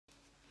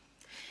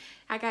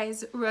Hi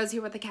guys, Rose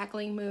here with the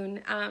Cackling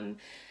Moon.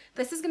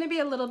 This is going to be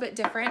a little bit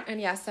different,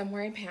 and yes, I'm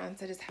wearing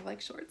pants. I just have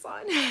like shorts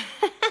on.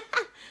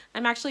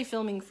 I'm actually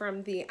filming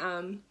from the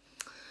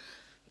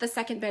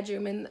second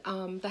bedroom in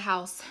the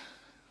house,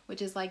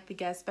 which is like the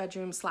guest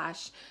bedroom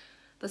slash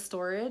the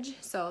storage.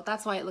 So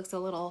that's why it looks a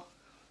little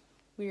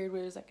weird.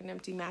 There's like an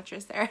empty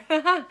mattress there.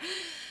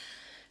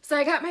 So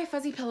I got my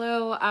fuzzy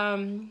pillow.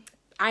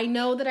 I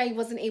know that I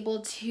wasn't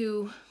able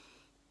to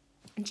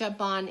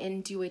jump on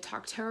and do a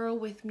talk tarot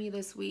with me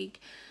this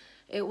week.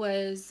 It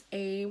was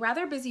a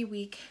rather busy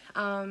week.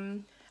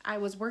 I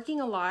was working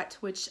a lot,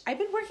 which I've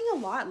been working a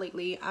lot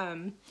lately.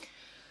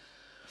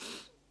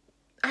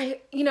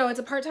 It's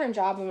a part-time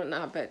job and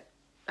whatnot, but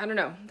I don't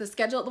know,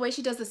 the way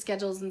she does the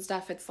schedules and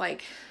stuff, it's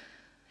like,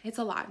 it's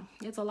a lot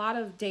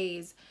of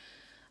days.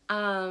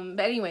 But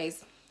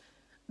anyways,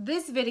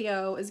 this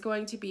video is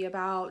going to be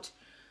about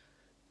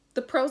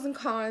the pros and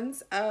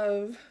cons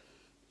of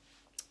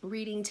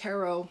reading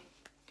tarot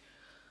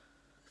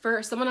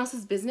for someone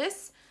else's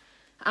business,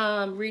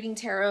 reading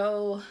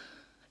tarot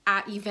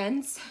at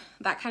events,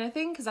 that kind of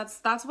thing, because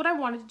that's what I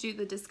wanted to do,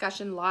 the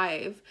discussion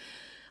live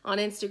on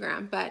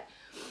Instagram. But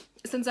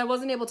since I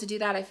wasn't able to do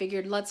that, I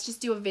figured let's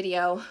just do a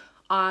video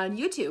on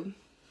YouTube.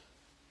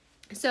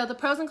 So the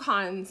pros and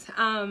cons,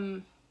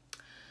 I'm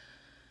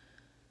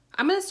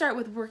going to start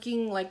with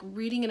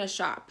reading in a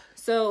shop.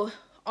 So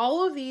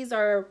all of these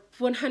are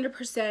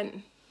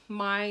 100%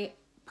 my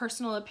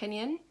personal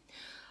opinion.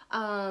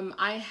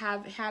 I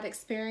have had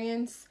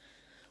experience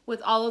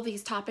with all of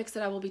these topics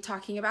that I will be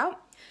talking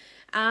about.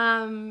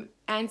 And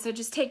so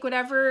just take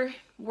whatever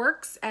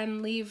works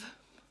and leave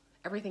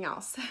everything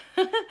else.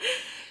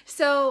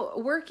 So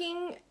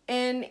working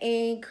in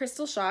a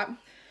crystal shop,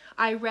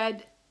 I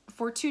read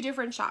for 2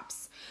 different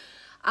shops.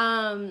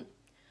 The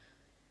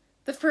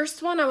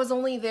first one, I was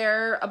only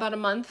there about a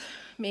month,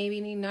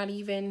 maybe not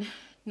even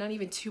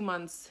 2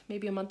 months,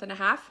 maybe a month and a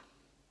half.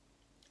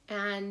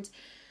 And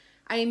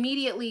I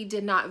immediately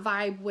did not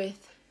vibe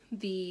with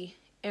the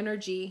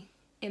energy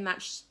in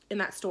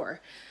that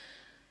store.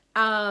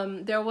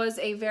 There was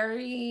a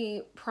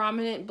very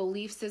prominent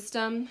belief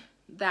system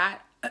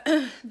that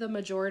the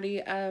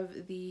majority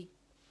of the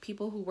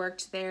people who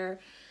worked there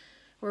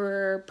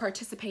were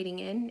participating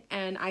in,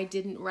 and I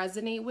didn't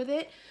resonate with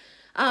it.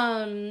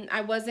 I'm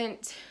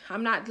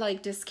not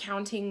like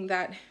discounting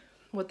that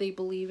what they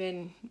believe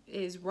in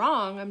is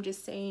wrong. I'm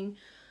just saying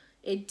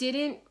it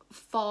didn't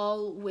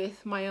fall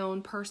with my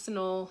own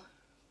personal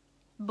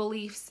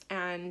beliefs,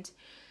 and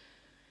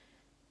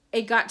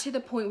it got to the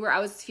point where I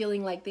was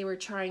feeling like they were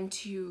trying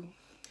to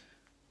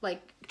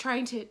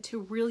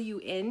reel you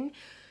in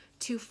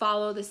to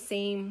follow the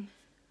same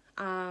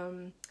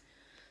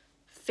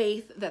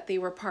faith that they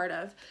were part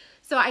of.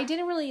 So I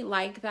didn't really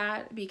like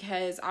that,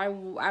 because I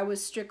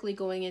was strictly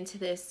going into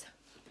this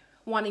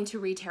wanting to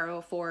read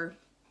tarot for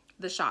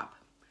the shop,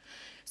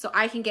 so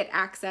I can get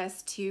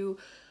access to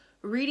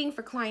reading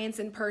for clients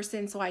in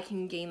person, so I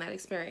can gain that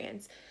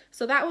experience.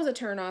 So that was a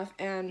turnoff,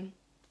 and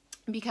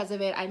because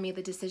of it, I made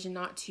the decision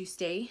not to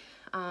stay.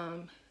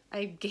 I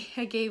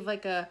gave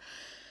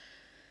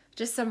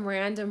just some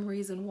random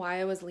reason why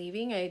I was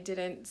leaving. I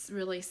didn't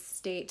really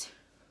state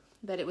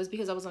that it was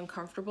because I was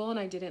uncomfortable and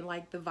I didn't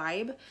like the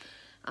vibe,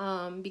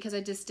 because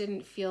I just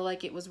didn't feel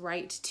like it was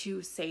right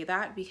to say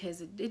that,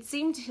 because it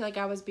seemed like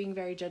I was being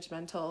very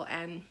judgmental,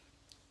 and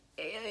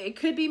it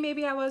could be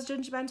maybe I was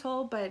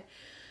judgmental, but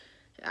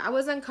I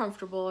was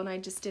uncomfortable, and I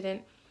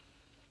didn't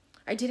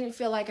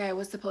feel like I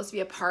was supposed to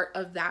be a part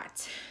of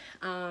that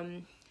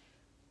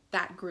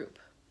group.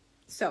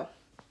 So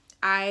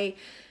I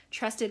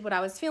trusted what I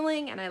was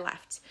feeling, and I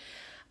left.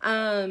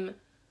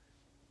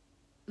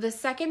 The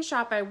second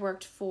shop I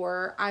worked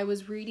for, I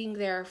was reading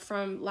there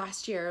from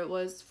last year. It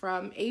was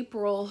from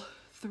April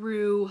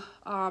through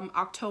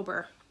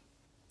October,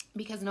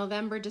 because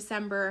November,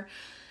 December,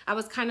 I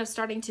was kind of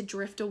starting to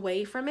drift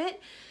away from it.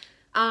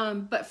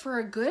 But for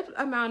a good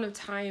amount of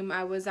time,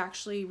 I was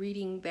actually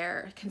reading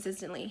there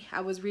consistently. I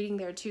was reading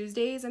there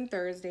Tuesdays and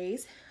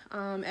Thursdays.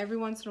 Every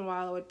once in a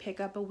while, I would pick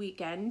up a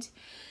weekend,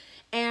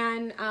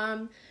 and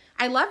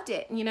I loved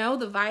it. The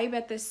vibe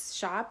at this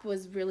shop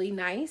was really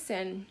nice,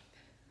 and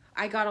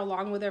I got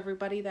along with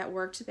everybody that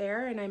worked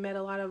there, and I met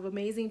a lot of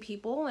amazing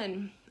people,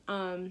 and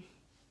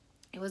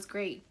it was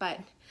great. But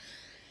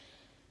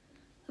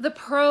the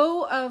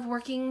pros of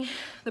working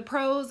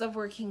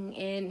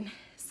in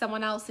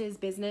someone else's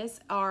business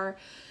are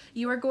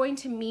you are going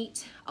to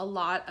meet a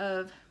lot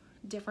of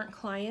different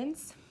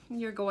clients.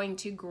 You're going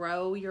to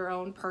grow your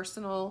own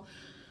personal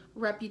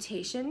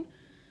reputation.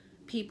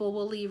 People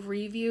will leave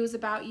reviews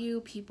about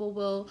you. People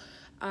will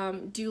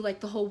do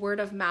like the whole word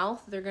of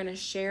mouth. They're going to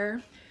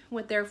share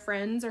with their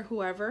friends or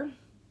whoever.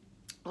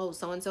 Oh,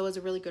 so-and-so is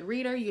a really good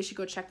reader. You should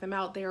go check them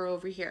out. They're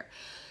over here.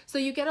 So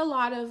you get a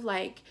lot of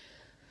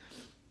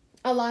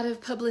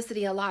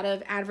publicity, a lot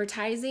of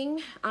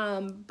advertising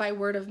by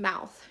word of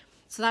mouth.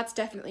 So that's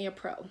definitely a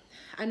pro.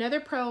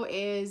 Another pro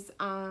is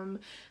a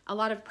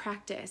lot of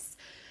practice.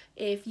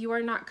 If you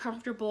are not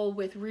comfortable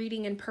with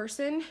reading in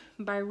person,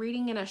 by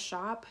reading in a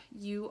shop,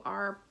 you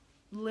are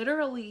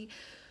literally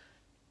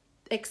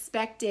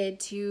expected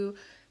to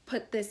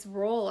put this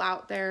role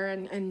out there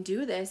and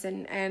do this.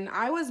 And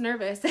I was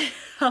nervous.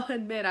 I'll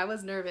admit I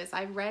was nervous.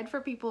 I read for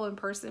people in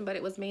person, but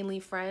it was mainly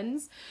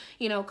friends,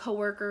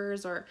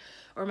 coworkers or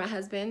my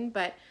husband.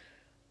 But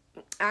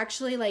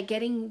actually like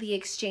getting the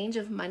exchange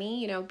of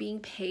money, being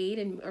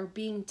paid or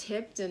being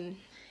tipped and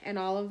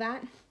all of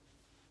that,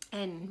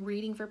 and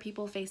reading for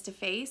people face to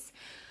face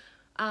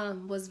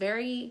was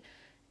very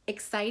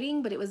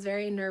exciting, but it was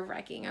very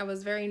nerve-wracking. I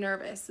was very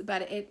nervous,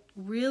 but it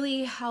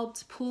really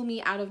helped pull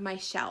me out of my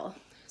shell.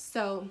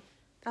 So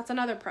that's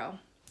another pro.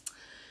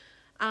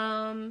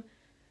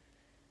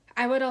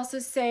 I would also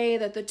say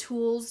that the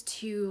tools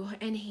to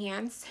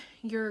enhance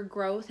your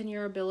growth and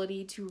your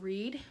ability to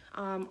read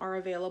are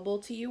available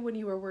to you when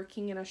you are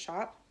working in a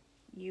shop.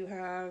 You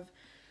have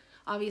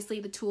obviously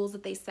the tools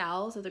that they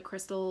sell, so the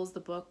crystals, the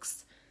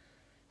books,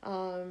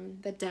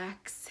 the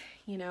decks,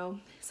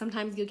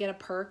 sometimes you'll get a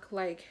perk,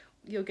 like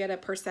you'll get a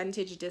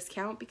percentage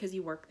discount because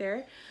you work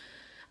there.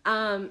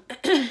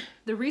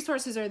 The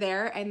resources are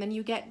there, and then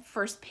you get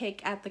first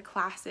pick at the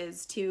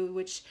classes too,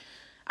 which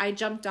I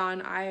jumped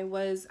on. I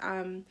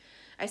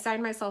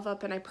signed myself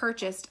up and I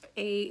purchased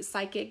a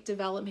psychic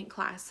development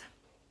class,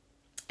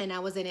 and I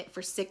was in it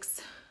for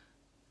 6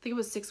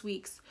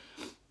 weeks,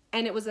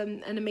 and it was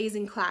an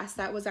amazing class.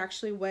 That was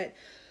actually what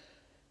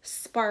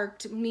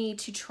sparked me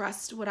to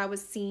trust what I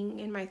was seeing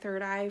in my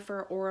third eye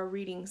for aura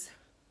readings.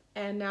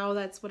 And now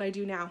that's what I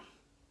do now.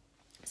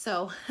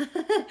 So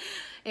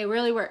it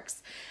really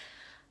works.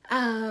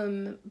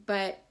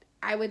 But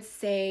I would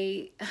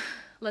say,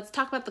 let's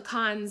talk about the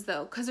cons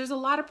though, because there's a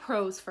lot of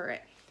pros for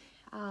it.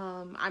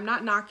 I'm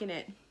not knocking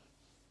it.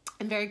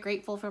 I'm very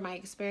grateful for my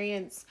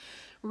experience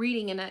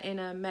reading in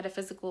a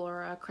metaphysical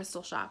or a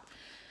crystal shop.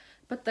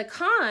 But the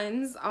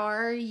cons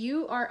are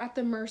you are at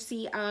the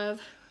mercy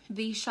of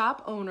the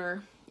shop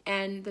owner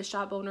and the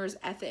shop owner's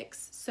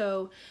ethics.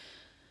 So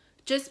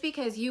just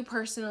because you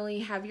personally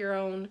have your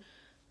own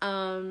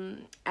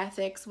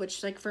ethics,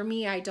 which like for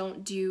me, I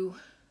don't do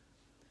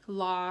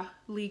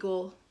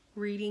legal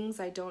readings.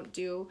 I don't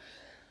do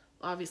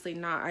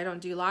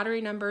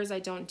lottery numbers. I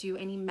don't do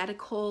any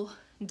medical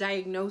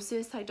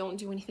diagnosis. I don't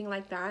do anything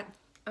like that.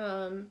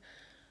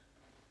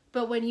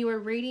 But when you are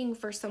reading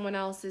for someone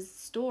else's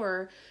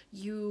store,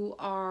 you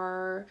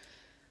are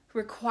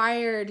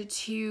required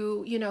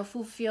to,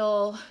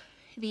 fulfill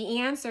the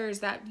answers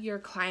that your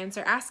clients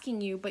are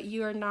asking you, but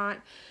you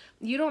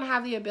don't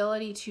have the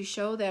ability to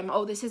show them,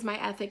 oh, this is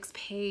my ethics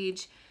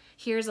page.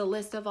 Here's a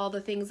list of all the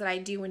things that I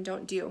do and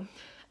don't do.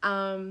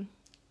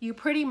 You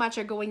pretty much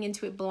are going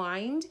into it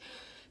blind.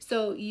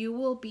 So you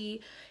will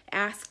be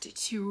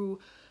you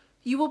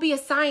will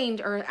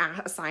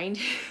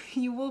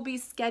be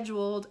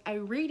scheduled a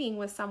reading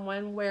with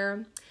someone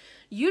where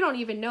you don't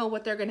even know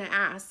what they're going to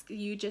ask.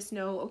 You just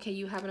know, okay,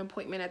 you have an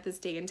appointment at this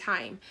day and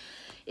time.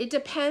 It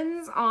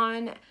depends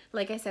on,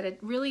 like I said, it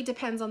really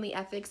depends on the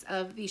ethics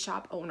of the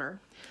shop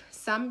owner.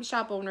 Some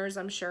shop owners,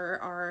 I'm sure,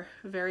 are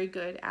very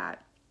good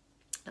at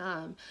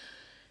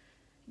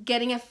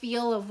getting a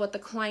feel of what the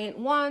client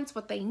wants,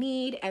 what they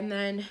need, and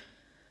then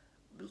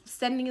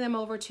sending them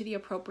over to the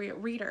appropriate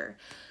reader.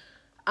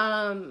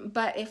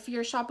 But if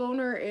your shop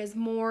owner is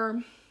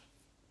more,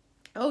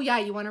 oh yeah,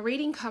 you want a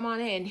reading? Come on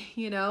in,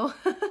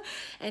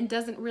 and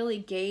doesn't really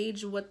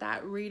gauge what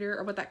that reader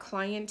or what that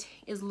client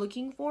is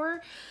looking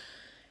for,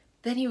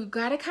 then you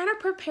got to kind of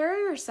prepare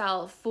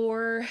yourself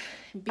for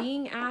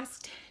being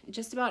asked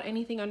just about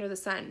anything under the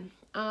sun.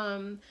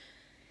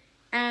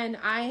 And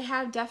I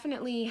have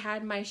definitely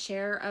had my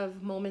share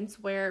of moments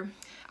where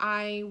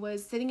I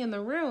was sitting in the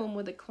room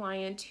with a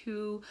client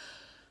who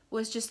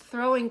was just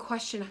throwing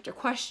question after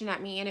question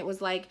at me. And it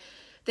was like,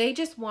 they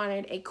just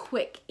wanted a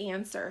quick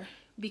answer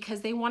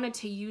because they wanted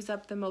to use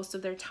up the most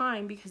of their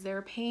time because they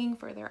were paying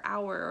for their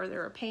hour or they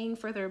were paying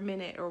for their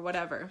minute or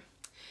whatever.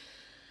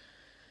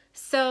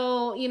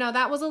 So,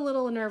 that was a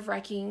little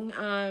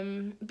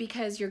nerve-wracking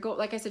because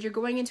like I said, you're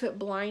going into it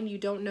blind. You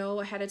don't know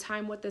ahead of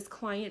time what this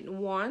client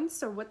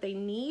wants or what they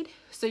need.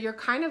 So you're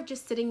kind of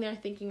just sitting there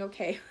thinking,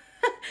 okay,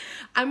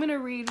 I'm going to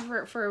read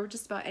for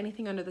just about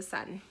anything under the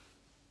sun.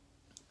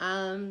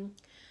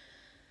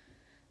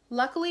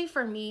 Luckily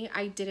for me,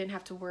 I didn't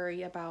have to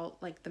worry about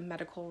like the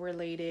medical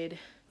related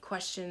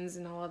questions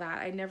and all of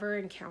that. I never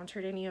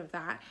encountered any of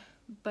that,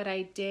 but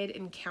I did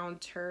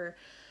encounter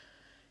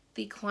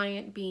the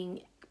client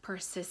being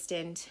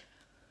persistent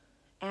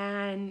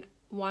and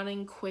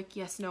wanting quick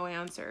yes/no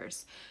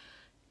answers.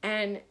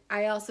 And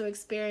I also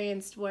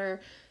experienced where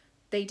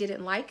they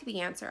didn't like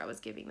the answer I was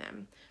giving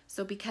them.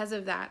 So because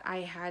of that, I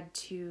had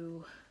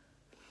to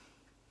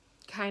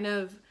kind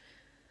of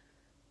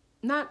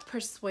not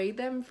persuade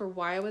them for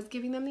why I was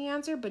giving them the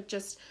answer, but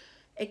just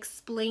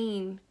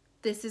explain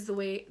this is the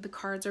way the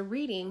cards are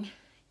reading.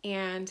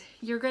 And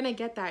you're going to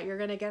get that. You're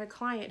going to get a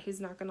client who's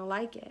not going to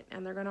like it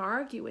and they're going to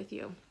argue with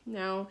you.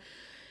 Now,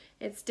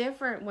 it's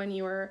different when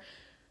you're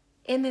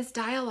in this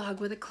dialogue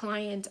with a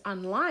client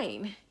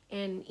online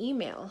in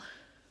email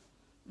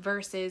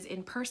versus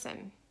in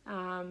person.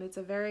 It's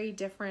a very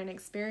different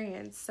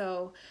experience.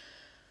 So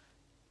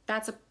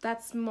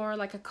that's more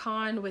like a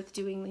con with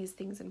doing these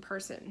things in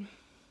person.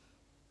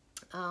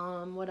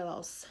 What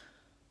else?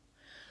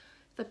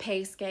 The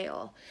pay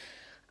scale.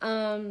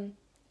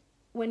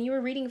 When you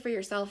are reading for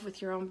yourself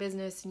with your own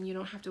business and you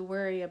don't have to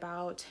worry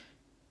about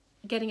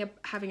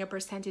having a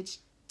percentage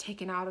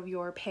taken out of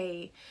your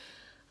pay,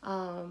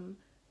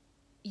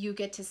 you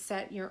get to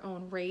set your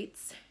own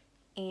rates,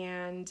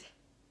 and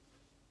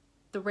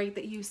the rate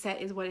that you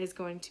set is what is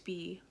going to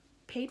be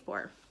paid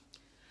for.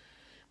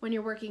 When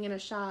you're working in a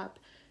shop,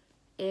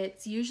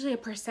 it's usually a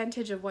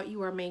percentage of what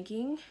you are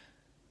making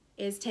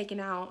is taken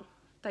out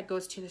that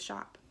goes to the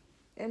shop.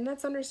 And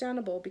that's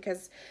understandable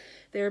because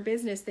they're a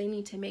business, they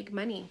need to make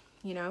money,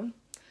 you know.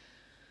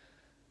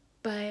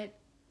 But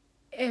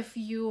if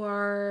you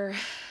are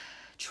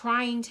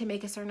trying to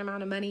make a certain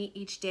amount of money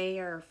each day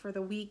or for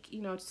the week,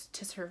 you know,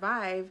 to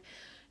survive,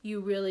 you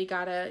really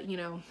gotta, you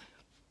know,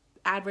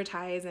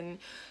 advertise and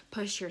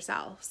push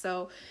yourself.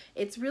 So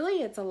it's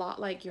a lot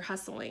like you're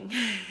hustling.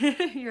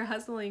 You're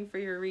hustling for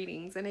your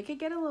readings, and it could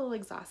get a little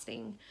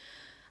exhausting.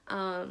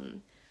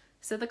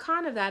 So the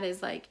con of that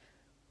is like,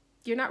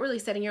 you're not really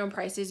setting your own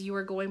prices. You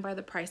are going by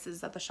the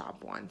prices that the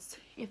shop wants.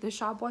 If the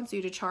shop wants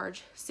you to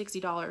charge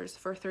 $60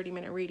 for a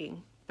 30-minute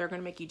reading, they're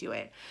going to make you do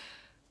it.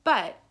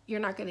 But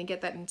you're not going to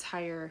get that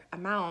entire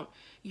amount.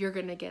 You're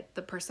going to get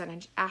the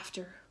percentage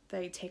after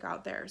they take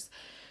out theirs.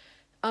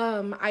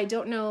 I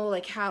don't know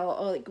like how,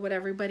 like what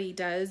everybody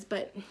does,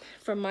 but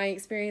from my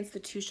experience, the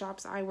two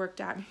shops I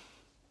worked at,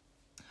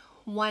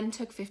 one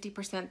took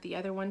 50%, the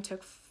other one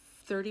took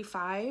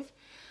 35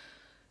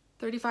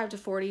 to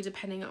 40,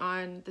 depending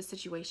on the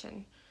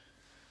situation.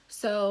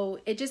 So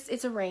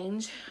it's a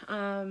range.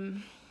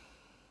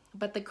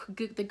 But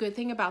the good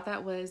thing about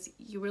that was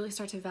you really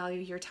start to value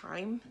your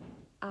time.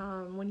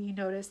 When you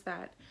notice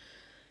that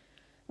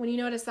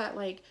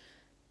like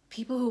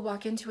people who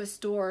walk into a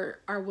store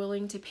are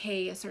willing to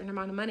pay a certain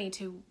amount of money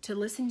to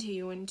listen to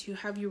you and to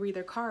have you read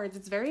their cards,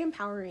 it's very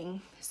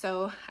empowering.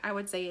 So I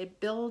would say it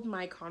built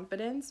my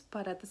confidence,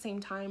 but at the same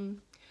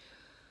time,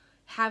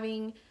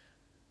 having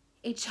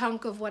a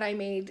chunk of what I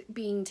made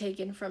being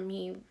taken from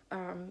me,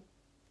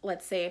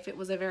 let's say if it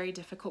was a very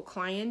difficult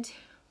client,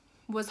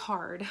 was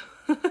hard.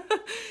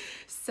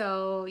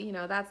 So, you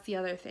know, that's the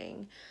other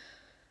thing.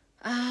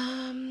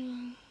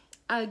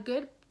 A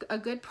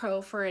good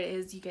pro for it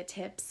is you get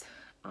tips.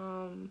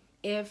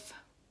 If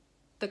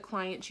the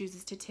client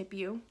chooses to tip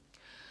you.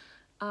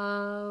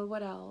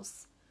 What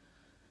else?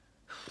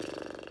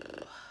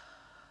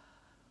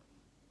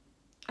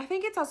 I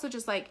think it's also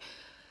just like,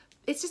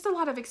 it's just a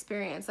lot of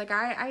experience. Like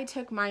I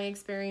took my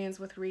experience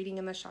with reading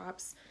in the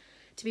shops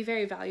to be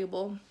very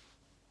valuable,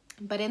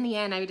 but in the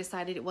end I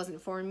decided it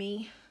wasn't for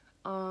me.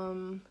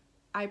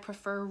 I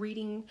prefer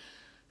reading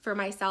for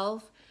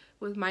myself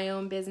with my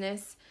own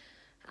business.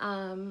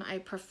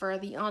 I prefer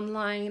the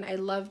online. I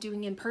love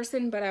doing in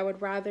person, but I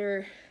would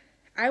rather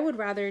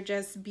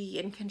just be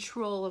in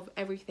control of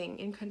everything,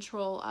 in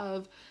control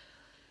of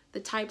the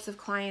types of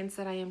clients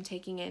that I am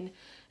taking in,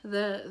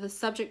 the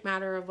subject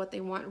matter of what they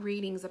want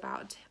readings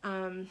about.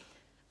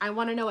 I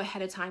want to know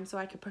ahead of time so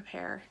I can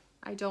prepare.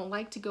 I don't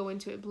like to go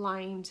into it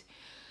blind.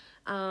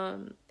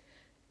 And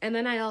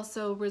then I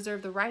also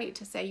reserve the right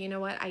to say, you know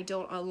what, I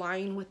don't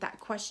align with that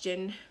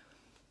question.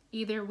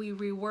 Either we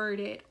reword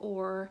it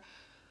or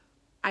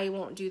I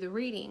won't do the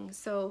reading.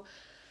 So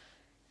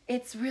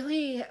it's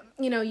really,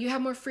 you know, you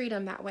have more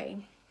freedom that way.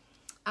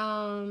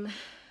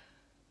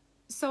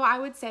 So I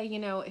would say, you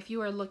know, if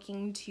you are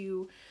looking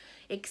to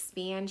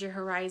expand your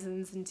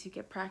horizons and to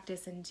get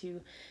practice and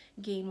to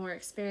gain more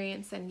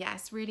experience, then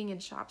yes, reading in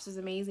shops is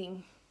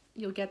amazing.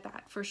 You'll get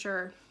that for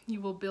sure.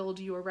 You will build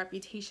your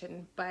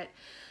reputation. But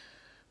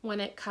when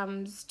it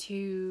comes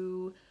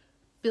to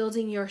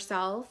building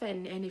yourself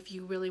and if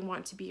you really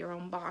want to be your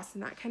own boss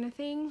and that kind of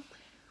thing,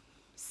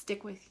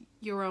 stick with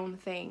your own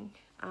thing.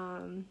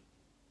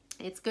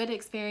 It's good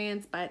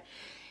experience, but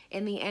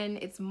in the end,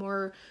 it's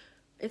more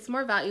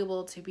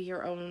valuable to be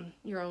your own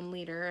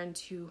leader and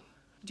to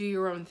do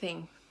your own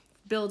thing,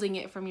 building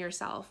it from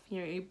yourself.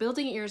 You know, you're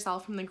building it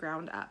yourself from the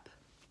ground up.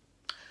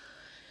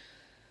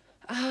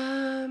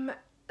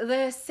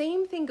 The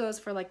same thing goes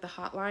for like the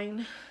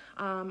hotline.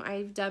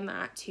 I've done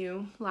that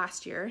too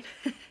last year.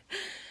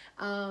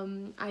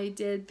 I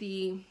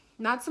did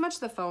not so much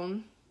the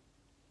phone,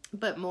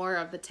 but more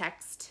of the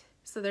text.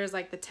 So there's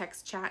like the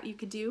text chat you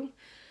could do.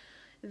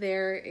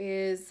 There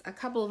is a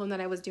couple of them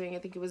that I was doing. I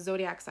think it was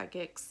Zodiac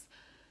Psychics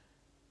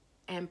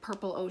and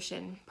Purple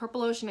Ocean.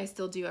 Purple Ocean I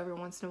still do every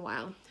once in a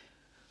while.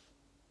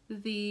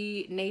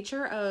 The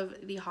nature of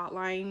the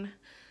hotline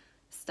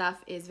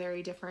stuff is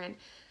very different.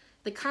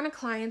 The kind of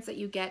clients that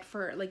you get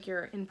for like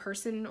your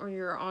in-person or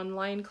your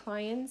online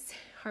clients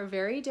are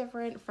very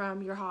different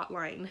from your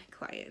hotline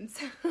clients.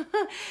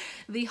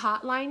 The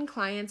hotline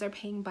clients are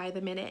paying by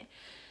the minute,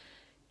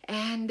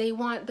 and they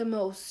want the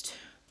most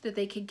that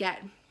they could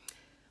get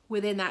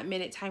within that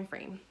minute time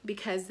frame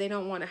because they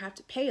don't want to have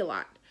to pay a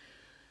lot.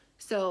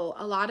 So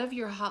a lot of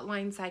your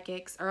hotline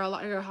psychics or a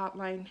lot of your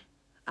hotline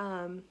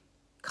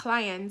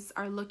clients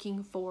are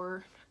looking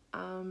for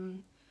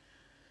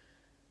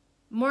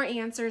more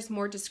answers,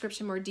 more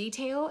description, more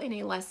detail in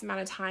a less amount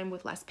of time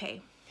with less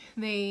pay.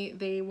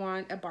 They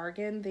want a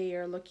bargain. They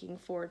are looking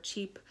for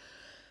cheap,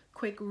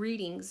 quick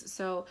readings.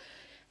 So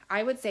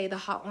I would say the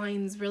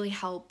hotlines really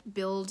help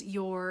build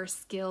your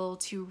skill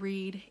to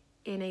read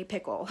in a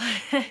pickle,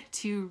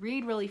 to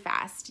read really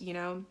fast, you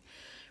know,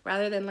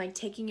 rather than like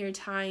taking your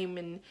time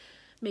and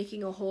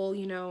making a whole,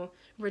 you know,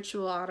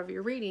 ritual out of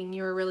your reading.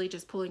 You're really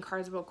just pulling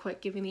cards real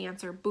quick, giving the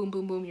answer, boom,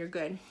 boom, boom, you're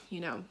good,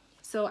 you know.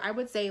 So I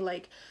would say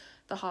like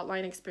the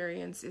hotline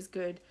experience is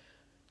good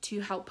to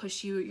help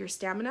push your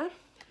stamina,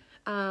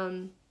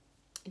 to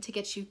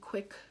get you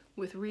quick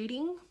with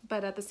reading,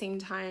 but at the same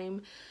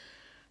time,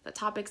 the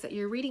topics that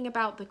you're reading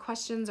about, the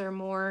questions are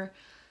more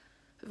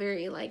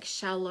very like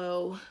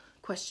shallow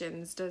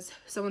questions. Does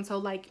so-and-so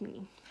like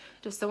me?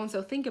 Does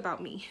so-and-so think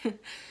about me?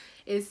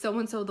 Is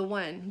so-and-so the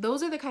one?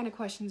 Those are the kind of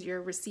questions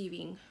you're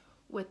receiving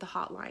with the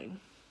hotline.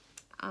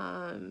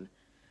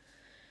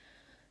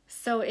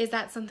 So is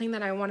that something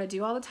that I want to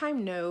do all the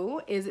time? No.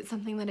 Is it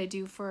something that I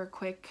do for a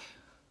quick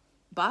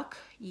buck?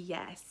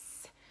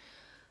 Yes.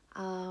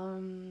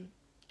 And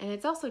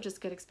it's also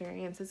just good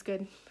experience. It's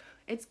good.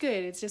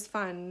 It's just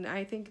fun.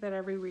 I think that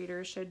every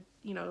reader should,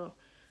 you know,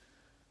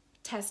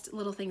 test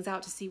little things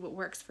out to see what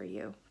works for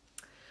you.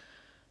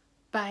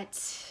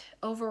 But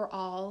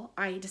overall,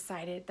 I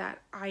decided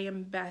that I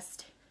am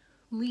best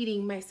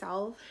leading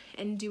myself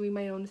and doing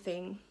my own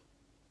thing.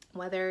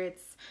 Whether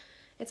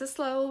it's a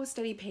slow,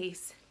 steady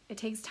pace. It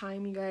takes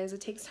time, you guys.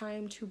 It takes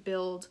time to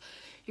build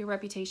your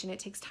reputation. It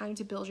takes time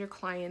to build your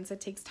clients.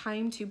 It takes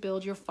time to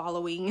build your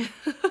following.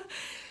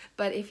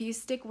 But if you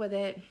stick with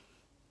it,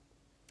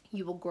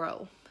 you will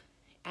grow,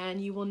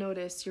 and you will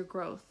notice your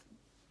growth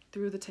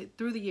through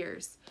the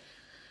years.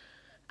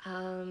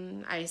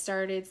 I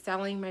started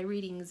selling my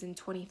readings in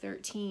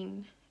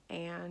 2013,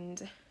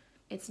 and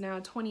it's now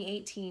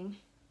 2018.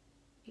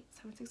 8,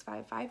 7, 6,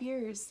 5, 5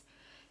 years,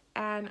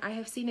 and I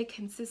have seen a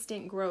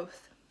consistent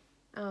growth.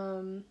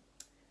 I'm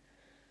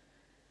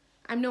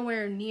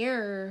nowhere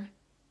near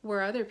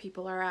where other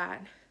people are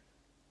at,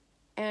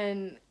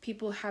 and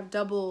people have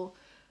double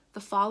the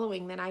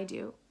following than I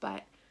do,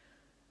 but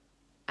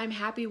I'm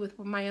happy with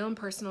my own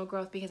personal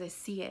growth because I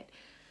see it.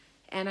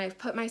 And I've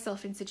put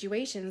myself in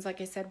situations,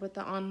 like I said, with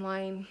the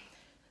online,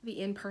 the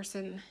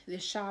in-person, the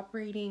shop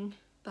reading,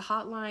 the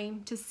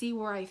hotline, to see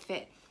where I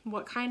fit.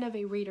 What kind of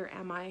a reader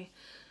am I?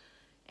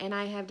 And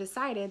I have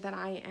decided that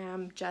I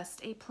am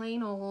just a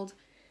plain old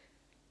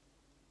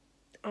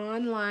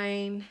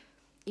online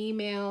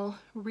email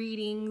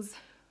readings,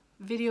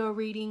 video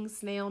readings,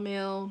 snail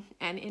mail,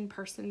 and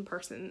in-person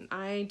person.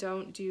 I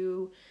don't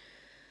do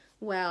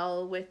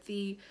well with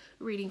the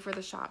reading for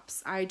the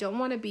shops. I don't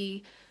want to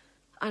be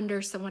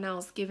under someone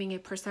else giving a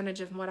percentage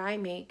of what I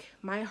make,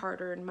 my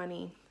hard-earned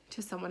money,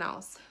 to someone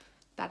else.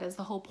 That is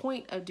the whole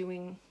point of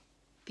doing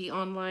the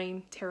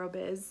online tarot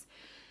biz.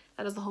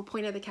 That is the whole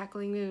point of the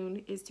Cackling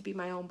Moon, is to be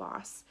my own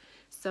boss.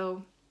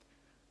 So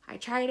I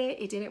tried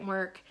it. It didn't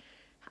work.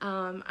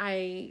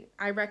 I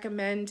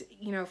recommend,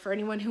 you know, for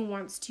anyone who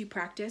wants to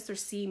practice or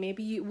see,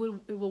 maybe it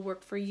will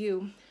work for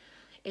you.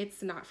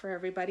 It's not for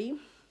everybody,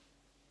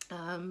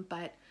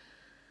 but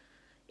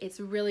it's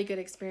a really good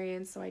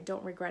experience, so I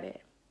don't regret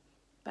it.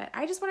 But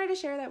I just wanted to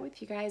share that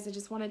with you guys. I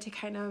just wanted to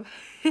kind of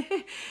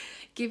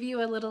give you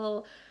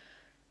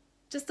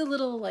just a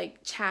little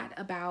like chat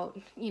about,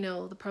 you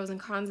know, the pros and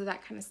cons of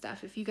that kind of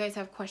stuff. If you guys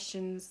have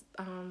questions,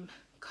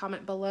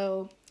 comment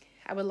below.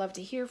 I would love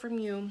to hear from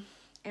you.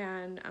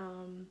 And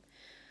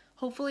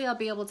hopefully I'll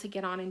be able to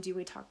get on and do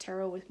a Talk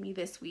Tarot with me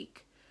this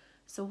week.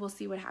 So we'll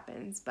see what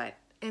happens. But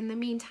in the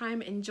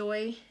meantime,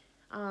 enjoy.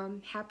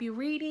 Happy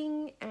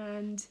reading,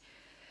 and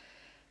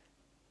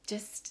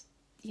just,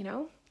 you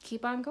know,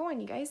 keep on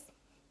going, you guys.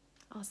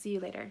 I'll see you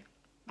later.